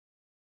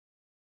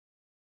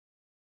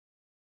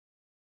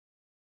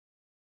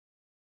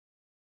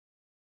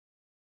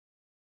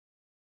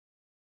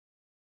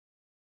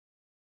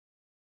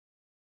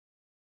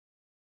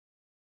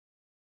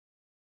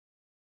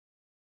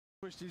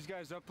Push these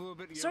guys up a little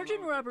bit.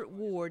 Sergeant Robert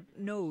Ward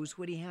knows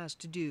what he has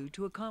to do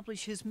to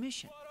accomplish his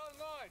mission.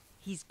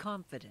 He's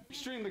confident.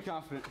 Extremely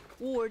confident.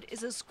 Ward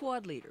is a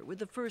squad leader with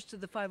the 1st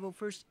of the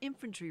 501st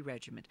Infantry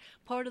Regiment,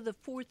 part of the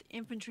 4th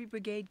Infantry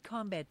Brigade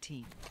combat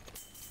team.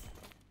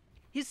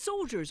 His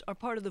soldiers are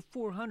part of the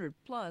 400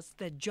 plus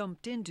that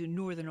jumped into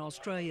Northern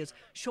Australia's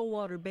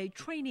Shoalwater Bay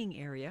training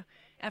area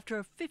after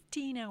a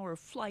 15-hour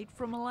flight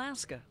from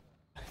Alaska.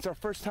 It's our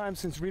first time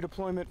since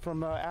redeployment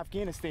from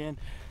Afghanistan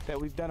that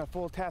we've done a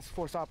full task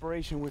force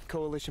operation with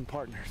coalition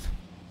partners.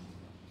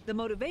 The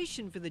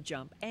motivation for the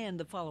jump and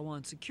the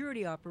follow-on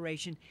security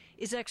operation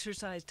is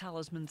Exercise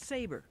Talisman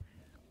Saber,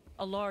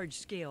 a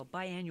large-scale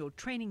biannual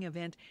training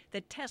event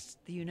that tests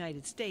the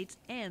United States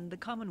and the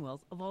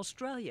Commonwealth of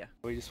Australia.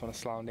 We just want to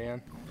slow them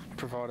down,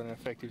 provide an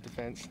effective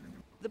defense.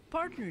 The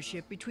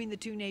partnership between the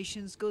two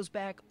nations goes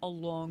back a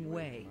long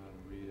way.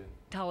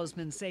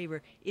 Talisman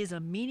Saber is a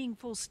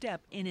meaningful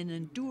step in an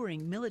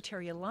enduring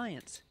military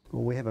alliance.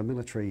 Well, we have a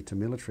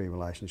military-to-military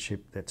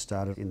relationship that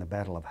started in the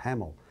Battle of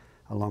Hamel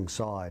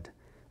alongside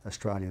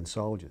Australian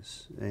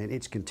soldiers, and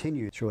it's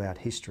continued throughout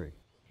history.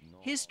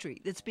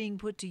 History that's being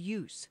put to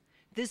use,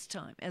 this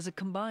time as a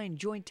combined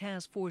joint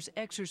task force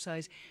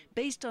exercise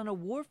based on a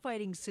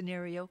warfighting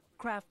scenario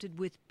crafted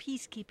with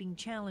peacekeeping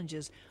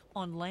challenges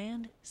on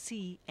land,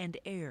 sea, and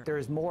air. There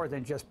is more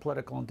than just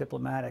political and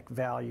diplomatic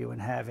value in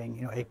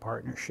having, a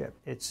partnership.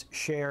 It's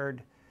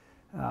shared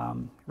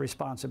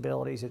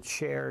responsibilities, it's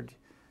shared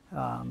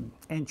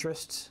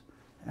interests,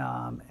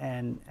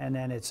 and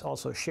then it's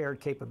also shared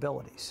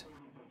capabilities.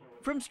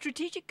 From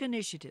strategic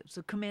initiatives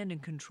of command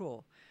and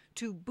control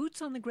to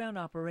boots-on-the-ground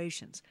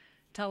operations,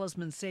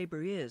 Talisman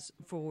Saber is,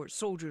 for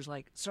soldiers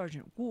like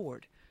Sergeant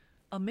Ward,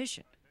 a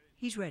mission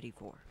he's ready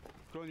for.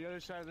 Go on the other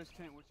side of this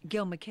tent.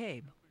 Gail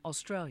McCabe,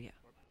 Australia.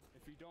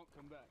 If you don't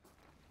come back.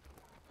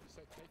 You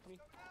said take me?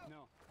 No.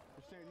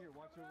 We're staying here.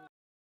 Watch over.